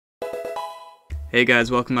Hey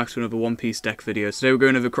guys, welcome back to another One Piece deck video. Today we're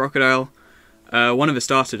going over Crocodile, one of the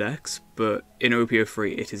starter decks, but in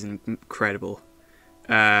OP-03 it is incredible.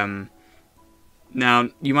 Now,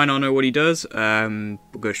 you might not know what he does, we'll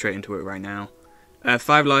go straight into it right now.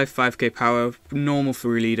 5 life, 5k power, normal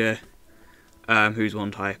for a leader, who's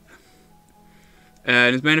 1 type.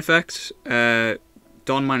 In his main effect, Don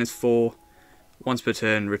 -4, once per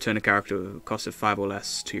turn, return a character with a cost of 5 or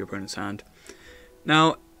less to your opponent's hand.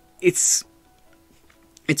 Now, it's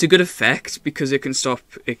a good effect because it can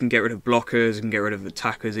get rid of blockers, it can get rid of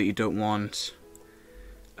attackers that you don't want.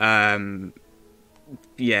 Yeah,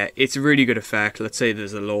 it's a really good effect. Let's say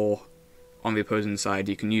there's a law on the opposing side,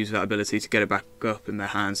 you can use that ability to get it back up in their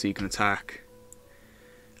hand so you can attack.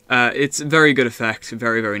 It's a very good effect,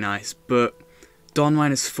 very, very nice, but Don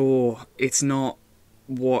 -4, it's not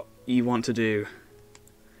what you want to do.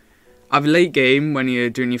 At the late game, when you're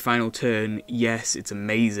doing your final turn, yes, it's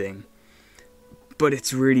amazing. But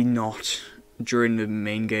it's really not during the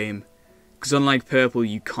main game. Because unlike purple,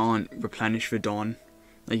 you can't replenish the Don.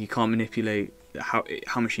 Like, you can't manipulate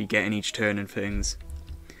how much you get in each turn and things.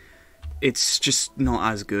 It's just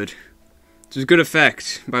not as good. It's a good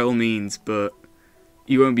effect, by all means, but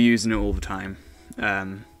you won't be using it all the time.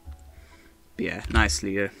 But yeah, nice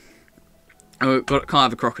leader. Oh, can't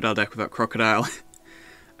have a Crocodile deck without Crocodile.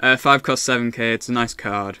 5 cost 7k, it's a nice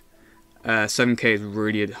card. 7k is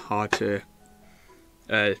really hard to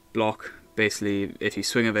block. Basically, if you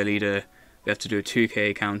swing at their leader, they have to do a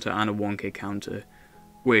 2k counter and a 1k counter,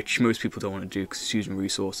 which most people don't want to do because it's using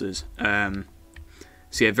resources. So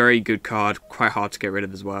yeah, very good card, quite hard to get rid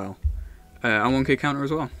of as well. And 1k counter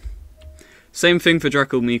as well. Same thing for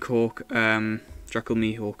Draco Mihawk.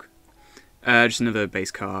 Just another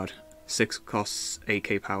base card. 6 costs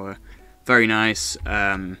 8k power. Very nice.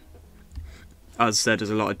 As I said, does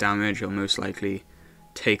a lot of damage. He'll most likely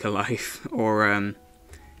take a life, or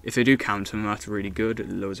if they do counter him, that's really good. It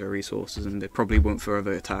lowers their resources, and they probably won't for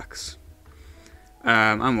other attacks.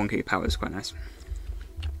 And 1k power is quite nice.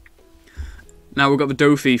 Now we've got the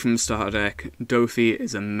Dofi from the starter deck. Dofi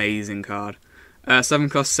is an amazing card. 7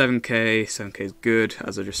 cost 7k. 7k is good,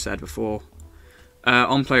 as I just said before.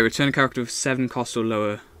 On play, return a character with 7 cost or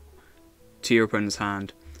lower to your opponent's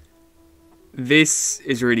hand. This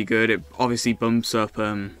is really good. It obviously bumps up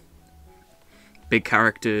big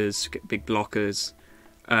characters, big blockers.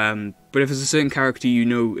 But if there's a certain character you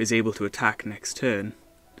know is able to attack next turn,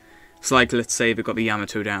 it's like, let's say they've got the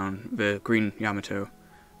Yamato down, the green Yamato.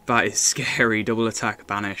 That is scary. Double attack,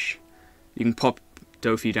 banish. You can pop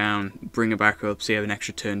Dofi down, bring it back up, so you have an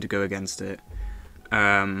extra turn to go against it.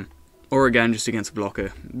 Or again, just against a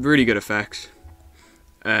blocker. Really good effect.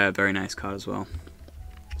 Very nice card as well.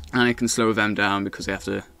 And it can slow them down because they have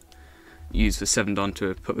to use the 7 Don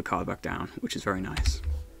to put the card back down, which is very nice.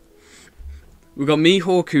 We've got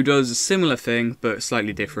Mihawk, who does a similar thing, but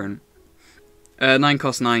slightly different. 9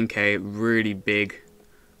 cost 9k, really big.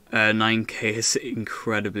 9k is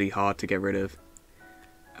incredibly hard to get rid of.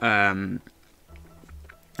 And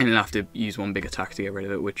you'll have to use 1 big attack to get rid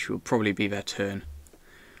of it, which will probably be their turn.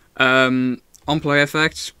 On play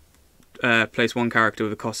effect, place 1 character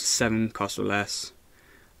with a cost of 7 cost or less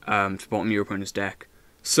to bottom of your opponent's deck.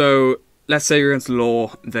 So, let's say you're against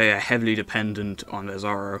Law, they are heavily dependent on their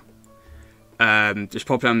Zoro. Just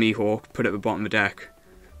pop down Mihawk, put it at the bottom of the deck,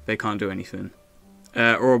 they can't do anything.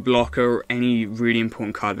 Or a blocker, or any really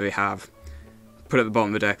important card they have, put it at the bottom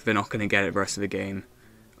of the deck, they're not going to get it the rest of the game.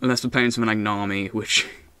 Unless they're playing something like Nami, which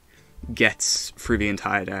gets through the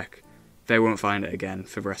entire deck. They won't find it again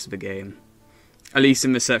for the rest of the game. At least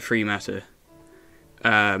in the set 3 meta.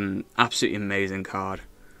 Absolutely amazing card.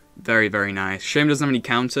 Very, very nice. Shame it doesn't have any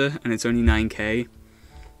counter, and it's only 9k.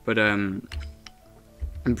 But, a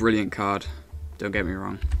brilliant card. Don't get me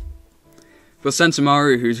wrong. But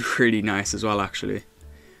Sentomaru, who's really nice as well, actually.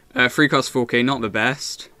 3 cost 4k, not the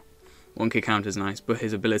best. 1k counter is nice, but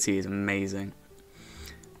his ability is amazing.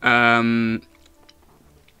 When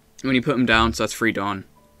you put him down, so that's 3 Don.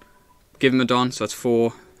 Give him a Don, so that's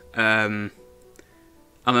 4. And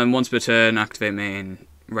then once per turn, activate main,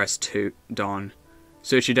 rest 2 Don.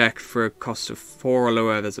 Search your deck for a cost of 4 or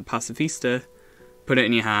lower, there's a Pacifista. Put it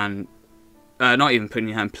in your hand. Not even put it in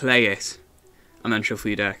your hand, play it. And then shuffle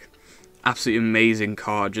your deck. Absolutely amazing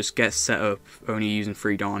card, just get set up only using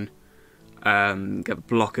 3 Don. Get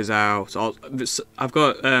blockers out. So I've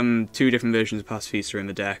got 2 different versions of Pacifista in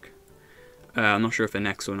the deck. I'm not sure if they're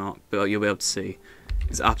next or not, but you'll be able to see.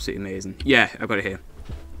 It's absolutely amazing. Yeah, I've got it here.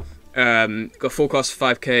 Got 4 cost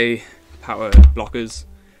 5k power blockers.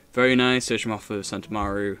 Very nice. Search them off for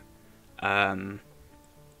Sentomaru. I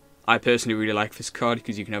personally really like this card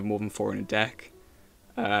because you can have more than 4 in a deck.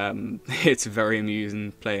 It's very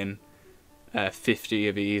amusing playing 50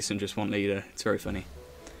 of these and just one leader. It's very funny.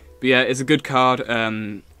 But yeah, it's a good card.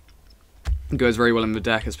 It goes very well in the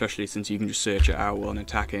deck, especially since you can just search it out while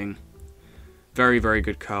attacking. Very, very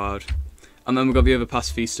good card. And then we've got the other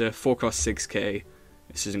Pacifista, 4 × 6k.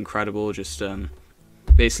 This is incredible, just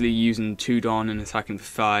basically using 2 Don and attacking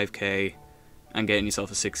for 5k and getting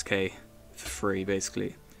yourself a 6k for free,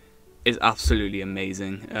 basically. It's absolutely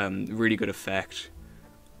amazing. Really good effect.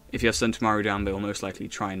 If you have Centauri down, they'll most likely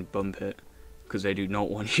try and bump it, because they do not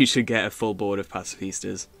want you to get a full board of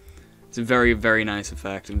Pacifistas. It's a very, very nice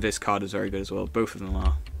effect, and this card is very good as well. Both of them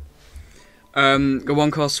are. The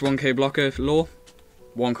 1 cost 1k blocker law.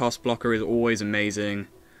 1 cost blocker is always amazing.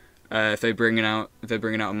 If they're bringing out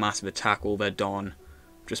a massive attack, all their Don,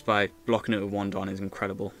 just by blocking it with 1 Don is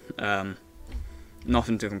incredible.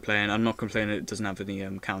 Nothing to complain. I'm not complaining it doesn't have any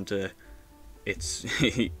counter. It's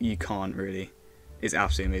you can't really. It's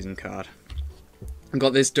absolutely amazing card. I've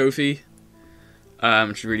got this Dofi,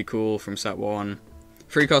 which is really cool from set 1.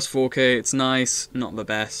 3 cost 4k. It's nice, not the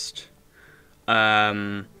best.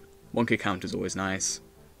 1k counter is always nice.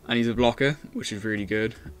 And he's a blocker, which is really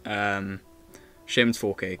good. Shame it's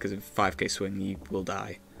 4k, because if 5k swing, you will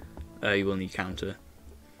die. You will need counter.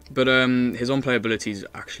 But his on-play ability is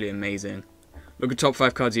actually amazing. Look at top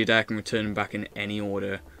 5 cards of your deck and return them back in any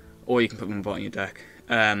order. Or you can put them on the bottom of your deck.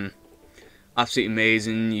 Absolutely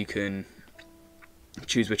amazing. You can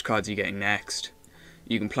choose which cards you're getting next.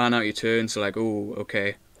 You can plan out your turn, so like, oh,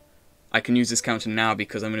 okay, I can use this counter now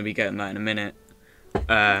because I'm going to be getting that in a minute.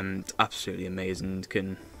 Absolutely amazing. You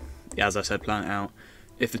can, yeah, as I said, plan it out.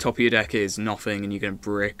 If the top of your deck is nothing and you're going to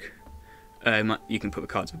brick, you can put the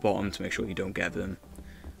cards at the bottom to make sure you don't get them.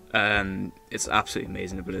 It's absolutely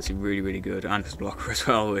amazing ability, really, really good, and it's a blocker as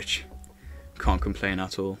well, which can't complain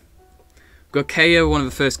at all. Got Kea, one of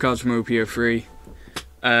the first cards from OP-03.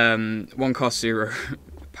 1 cost 0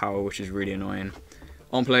 power, which is really annoying.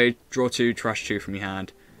 On play, draw 2, trash 2 from your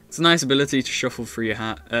hand. It's a nice ability to shuffle through your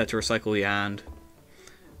hand, to recycle your hand,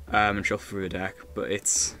 and shuffle through your deck. But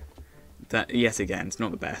it's that yet again, it's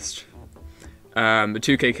not the best. The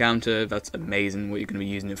 2k counter, that's amazing. What you're going to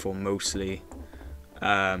be using it for mostly.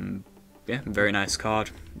 Yeah, very nice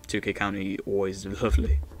card. 2k counter, always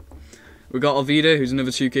lovely. We got Alvida, who's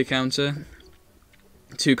another 2k counter.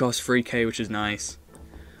 2 cost 3k, which is nice.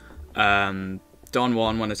 Don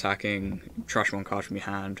 1 when attacking, trash 1 card from your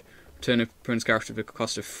hand. Return a opponent's character with a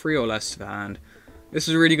cost of 3 or less to the hand. This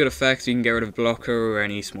is a really good effect. You can get rid of blocker or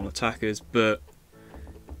any small attackers, but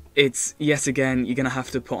it's, yet again, you're going to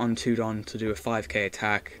have to put on 2 Don to do a 5k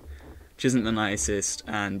attack, which isn't the nicest,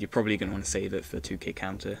 and you're probably going to want to save it for 2k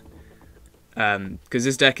counter. Because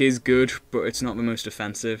this deck is good, but it's not the most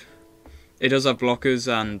offensive. It does have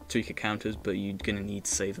blockers and 2k counters, but you're going to need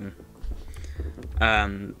to save them.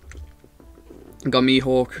 Got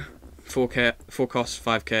Mihawk, 4 cost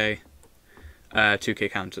 5k,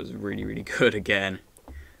 2k counters, really, really good again.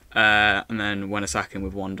 And then when attacking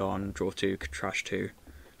with 1 Don, draw 2, trash 2.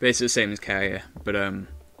 Basically the same as Carrier, but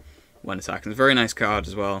when attacking. It's a very nice card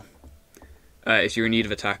as well. If you're in need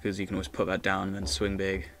of attackers, you can always put that down and then swing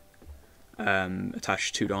big.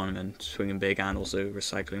 Attach 2 Don and then swinging big, and also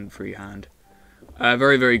recycling through your hand.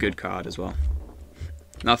 Very, very good card as well.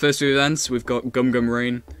 Now, first 2 events, we've got Gum Gum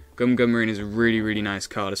Rain. Gum Gum Rain is a really, really nice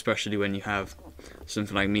card, especially when you have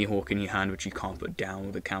something like Mihawk in your hand, which you can't put down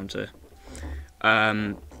with a counter.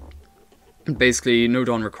 Basically, no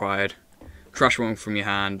Don required. Trash 1 from your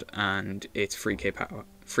hand, and it's 3k power,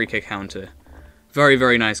 3k counter. Very,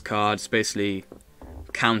 very nice card. It's basically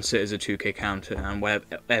counts it as a 2k counter, and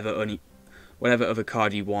whatever other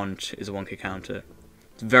card you want is a 1k counter.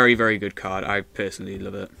 It's a very, very good card. I personally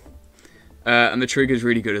love it. And the trigger is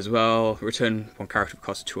really good as well. Return 1 character with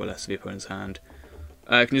cost of 2 or less of the opponent's hand.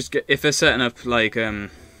 You can just get, if they're setting up like a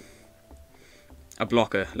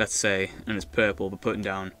blocker, let's say, and it's purple, but putting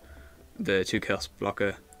down the 2 cost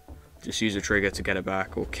blocker, just use a trigger to get it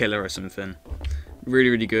back, or killer or something. Really,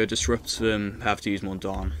 really good. Disrupts them. Have to use more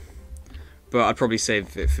Don, but I'd probably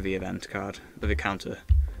save it for the event card, for the counter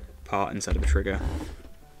part instead of a trigger.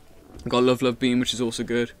 Got Love Love Beam, which is also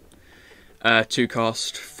good. 2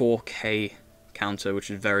 cost, 4k counter, which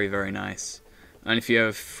is very, very nice. And if you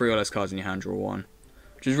have 3 or less cards in your hand, draw 1,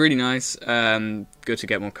 which is really nice. Good to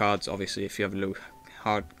get more cards, obviously, if you have a low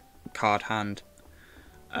hard card hand.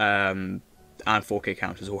 And 4k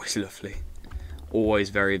counter is always lovely.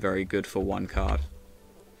 Always very, very good for 1 card.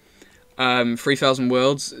 3000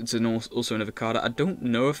 Worlds, it's also another card. I don't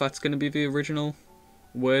know if that's going to be the original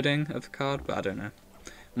wording of the card, but I don't know.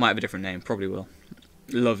 Might have a different name, probably will.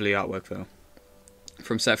 Lovely artwork though.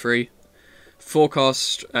 From set 3. 4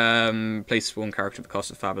 cost, place 1 character at the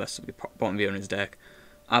cost of Fabulous at the bottom of the owner's deck.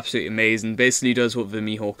 Absolutely amazing. Basically does what the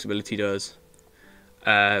Mihawk's ability does.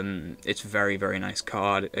 It's a very, very nice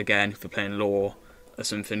card. Again, if you're playing Lore or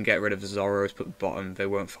something, get rid of the Zorros, put the bottom, they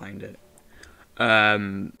won't find it.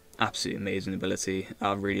 Absolutely amazing ability.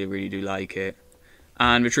 I really, really do like it.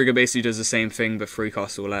 And the trigger basically does the same thing, but 3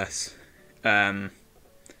 costs or less.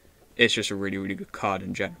 It's just a really, really good card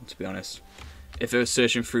in general, to be honest. If it was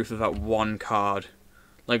searching through for that one card,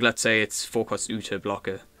 like let's say it's 4 cost Uta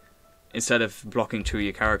blocker, instead of blocking 2 of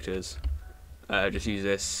your characters, just use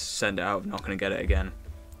this, send it out, not going to get it again.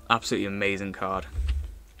 Absolutely amazing card.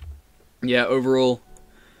 Yeah, overall,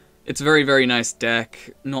 it's a very, very nice deck.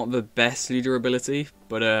 Not the best leader ability,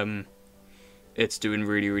 but it's doing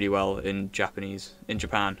really, really well in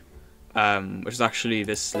Japan. Which is actually,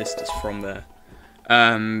 this list is from there.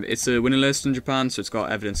 It's a winner list in Japan, so it's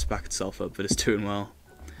got evidence to back itself up that it's doing well.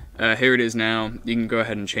 Here it is now. You can go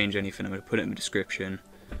ahead and change anything. I'm going to put it in the description.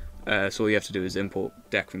 So all you have to do is import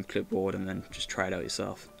deck from clipboard and then just try it out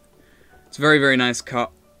yourself. It's a very, very nice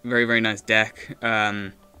very, very nice deck.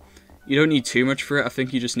 You don't need too much for it. I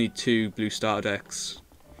think you just need 2 blue starter decks,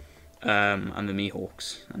 and the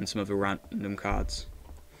Mihawks, and some other random cards.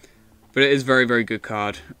 But it is a very, very good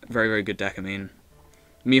card. Very, very good deck, I mean.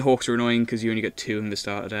 Mihawks are annoying because you only get 2 in the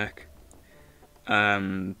starter deck.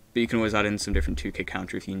 But you can always add in some different 2k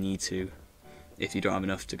counter if you need to, if you don't have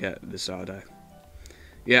enough to get the starter deck.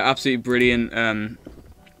 Yeah, absolutely brilliant,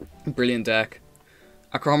 brilliant deck.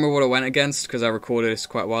 I can't remember what I went against because I recorded this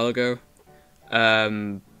quite a while ago.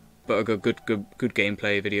 But I got good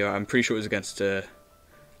gameplay video. I'm pretty sure it was against, I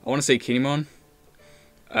want to say Kinemon.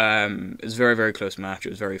 It was a very, very close match. It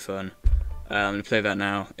was very fun. I'm going to play that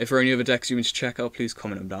now. If there are any other decks you want to check out, please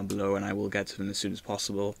comment them down below and I will get to them as soon as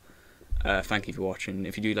possible. Thank you for watching.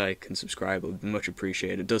 If you do like and subscribe, it would be much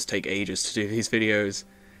appreciated. It does take ages to do these videos,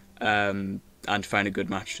 and to find a good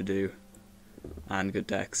match to do, and good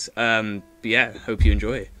decks. But yeah, hope you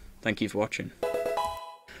enjoy. Thank you for watching.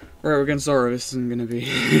 Right, we're against Zorro. This isn't going to be...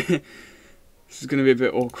 this is going to be a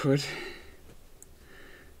bit awkward.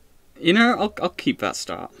 You know, I'll keep that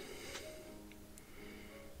start.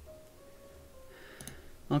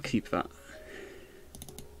 I'll keep that.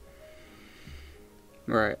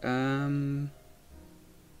 Right,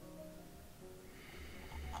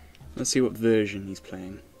 let's see what version he's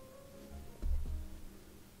playing.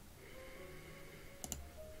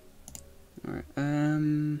 Alright,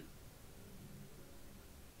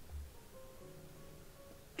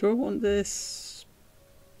 do I want this?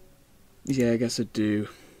 Yeah, I guess I do.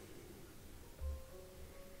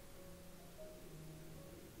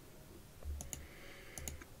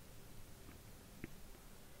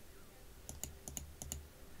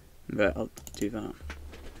 But I'll do that.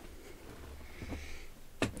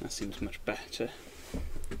 That seems much better.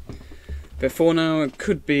 But for now, it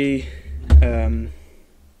could be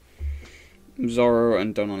Zorro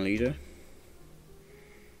and Don on leader.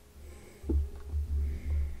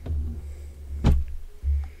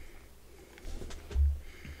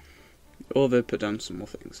 Or they put down some more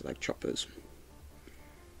things like choppers.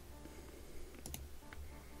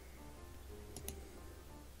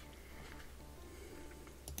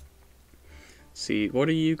 See, what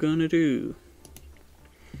are you gonna do?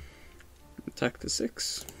 Attack the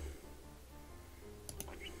 6.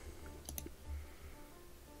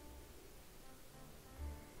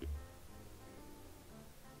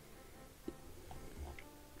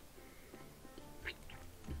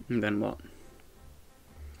 And then what?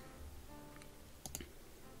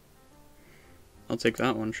 I'll take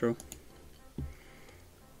that one, sure.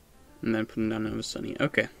 And then put him down over Sunny.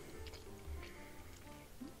 Okay.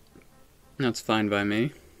 That's fine by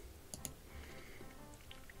me.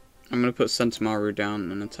 I'm going to put Sentamaru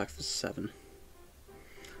down and attack for 7.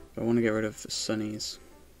 But I want to get rid of the Sunnies.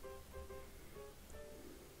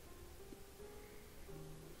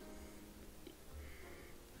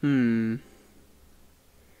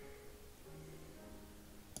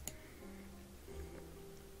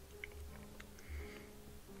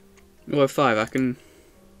 Well, 5, I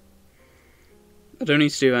don't need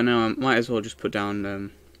to do that now. I might as well just put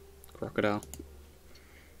down Crocodile.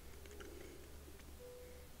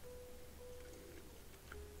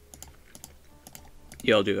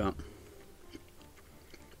 Yeah, I'll do that.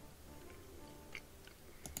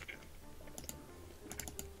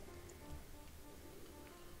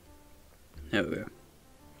 There we go.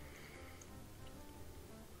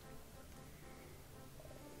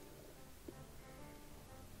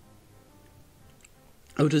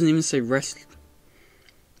 Oh, it doesn't even say rest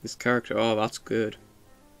this character. Oh, that's good.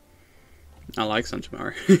 I like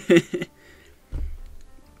Sentamaru.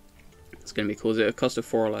 It's going to be cool. Is it a cost of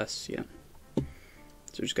 4 or less? Yeah. So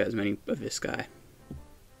just get as many of this guy.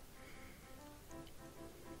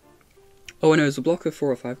 Oh, I know, is the block of 4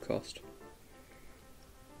 or 5 cost?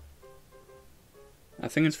 I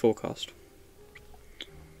think it's 4 cost.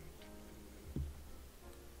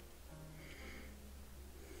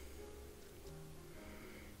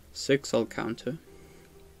 Six I'll counter.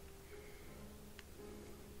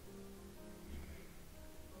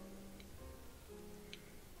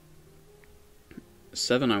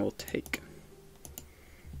 Seven I will take.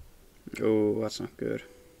 Oh, that's not good.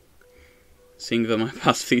 Seeing that my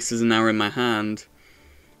pacifistas are now in my hand,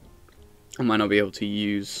 I might not be able to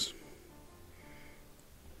use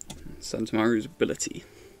Santamaru's ability.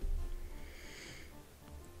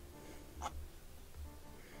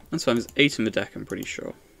 That's fine, there's 8 in the deck, I'm pretty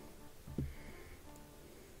sure.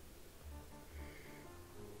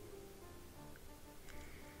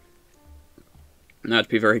 Now I have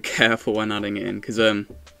to be very careful when adding it in, because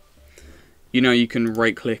you know, you can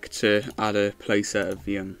right click to add a playset of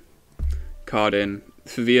the card in.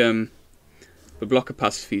 For the block of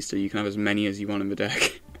pacifista, you can have as many as you want in the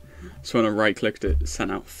deck. So when I right clicked it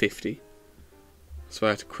sent out 50. So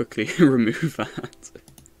I had to quickly remove that.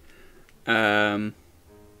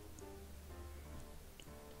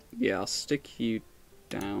 Yeah, I'll stick you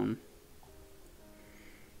down.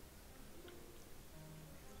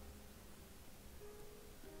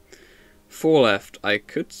 Four left. I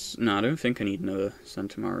could... No, I don't think I need another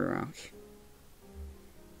Santamaru out.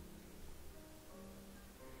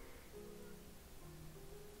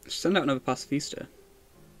 Send out another pacifista.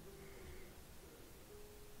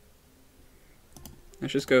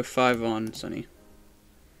 Let's just go 5 on Sunny.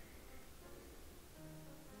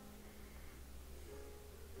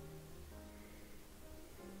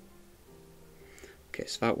 Okay,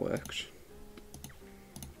 so that worked.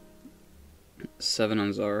 7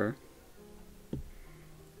 on Zoro.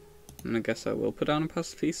 And I guess I will put down a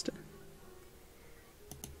pacifista.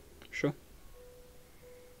 Sure.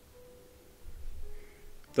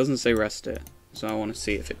 Doesn't say rest it, so I want to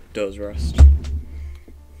see if it does rest.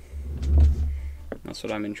 That's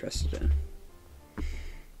what I'm interested in.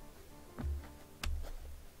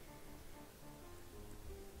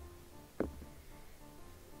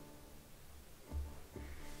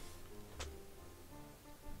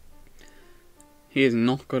 He has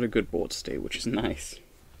not got a good board state, which is nice.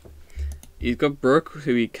 He's got Brook,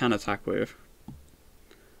 who he can attack with.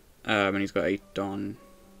 And he's got 8 Don.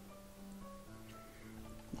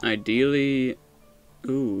 Ideally...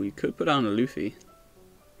 Ooh, he could put down a Luffy.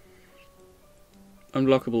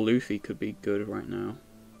 Unblockable Luffy could be good right now.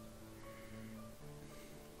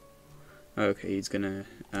 Okay, he's gonna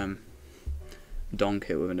donk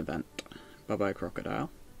it with an event. Bye bye Crocodile.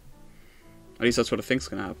 At least that's what I think's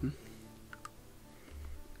gonna happen.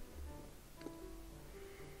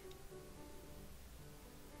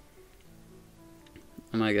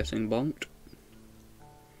 Am I getting bonked?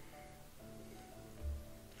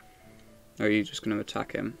 Or are you just going to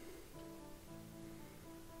attack him?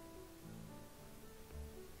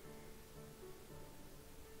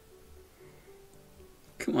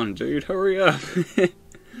 Come on, dude, hurry up!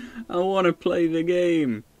 I want to play the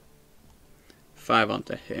game! 5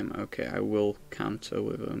 onto him. Okay, I will counter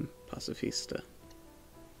with Pacifista.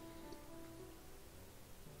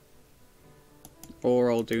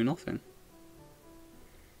 Or I'll do nothing.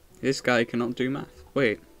 This guy cannot do math.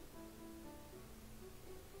 Wait.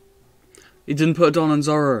 He didn't put a Don on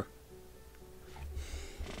Zoro.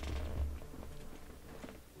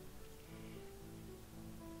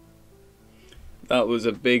 That was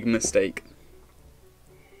a big mistake.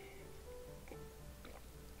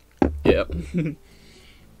 Yep.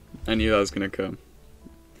 I knew that was going to come.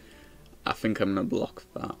 I think I'm going to block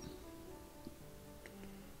that.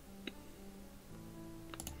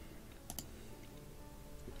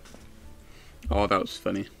 Oh, that was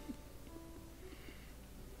funny.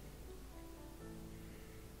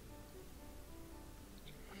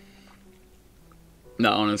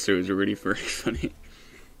 That honestly was really very funny.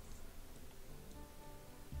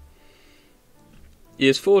 He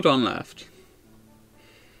has 4 Don left.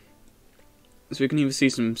 So we can either see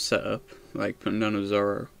some setup, like putting down a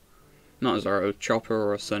Zoro. Not a Zoro, a Chopper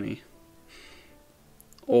or a Sunny.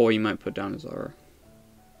 Or he might put down a Zoro.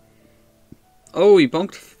 Oh, he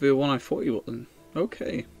bonked the one I thought he wasn't.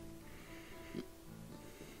 Okay.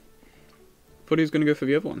 Thought he was going to go for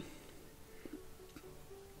the other one.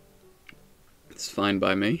 It's fine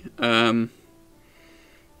by me.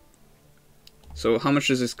 So how much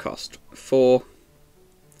does this cost? 4,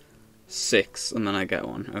 6, and then I get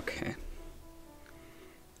one. Okay.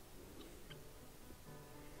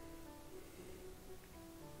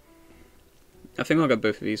 I think I'll get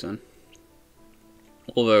both of these then.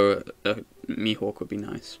 Although a Mihawk would be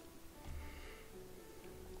nice.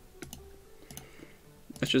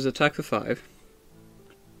 Let's just attack for 5.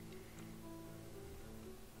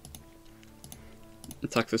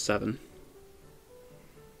 Attack for 7.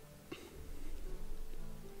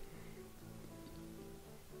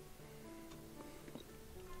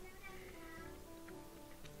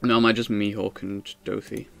 No, I might just Mihawk and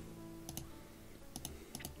Dothy.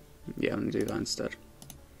 Yeah, I'm gonna do that instead.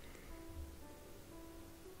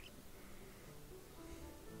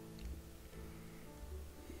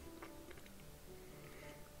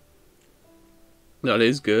 That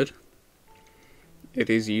is good. It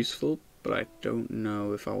is useful, but I don't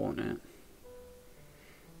know if I want it.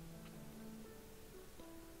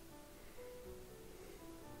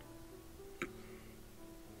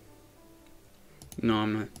 No,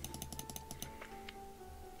 I'm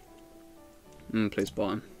not. Place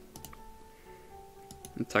bottom.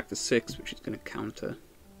 Attack the 6, which is going to counter.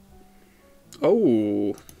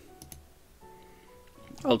 Oh!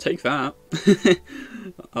 I'll take that.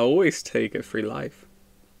 I always take a free life.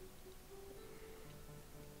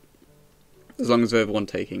 As long as there's one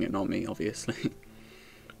taking it, not me, obviously.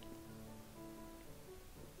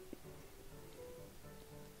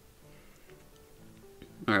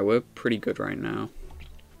 Alright, we're pretty good right now.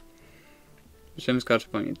 Jim's got to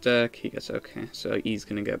point your deck, he gets okay, so he's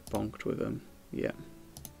gonna get bonked with him. Yeah.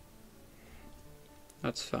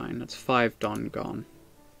 That's fine, that's 5 Don gone.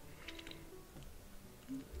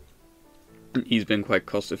 He's been quite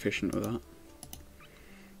cost efficient with that.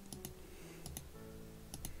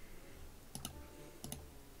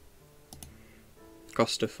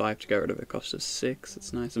 Cost of 5 to get rid of it, cost of 6,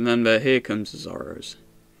 that's nice. And then here comes Zoro's.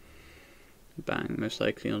 Bang, most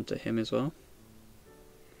likely onto him as well.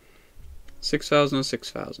 6,000 or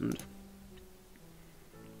 6,000.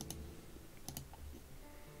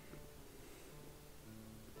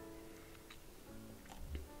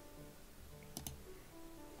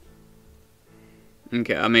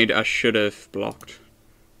 Okay, I should have blocked,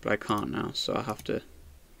 but I can't now, so I have to.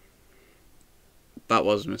 That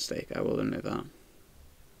was a mistake, I will admit that.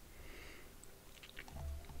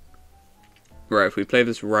 Right, if we play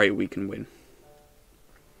this right, we can win.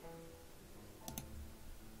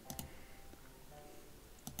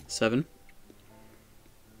 Seven.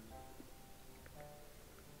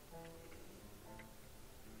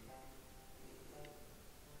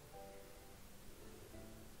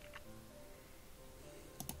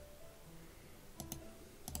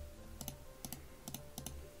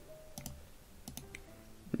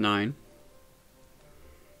 Nine.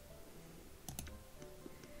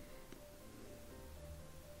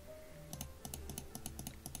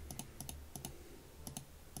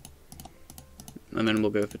 And then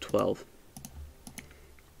we'll go for 12.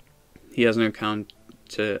 He has no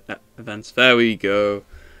counter events. There we go.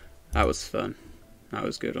 That was fun. That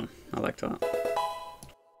was a good one. I liked that.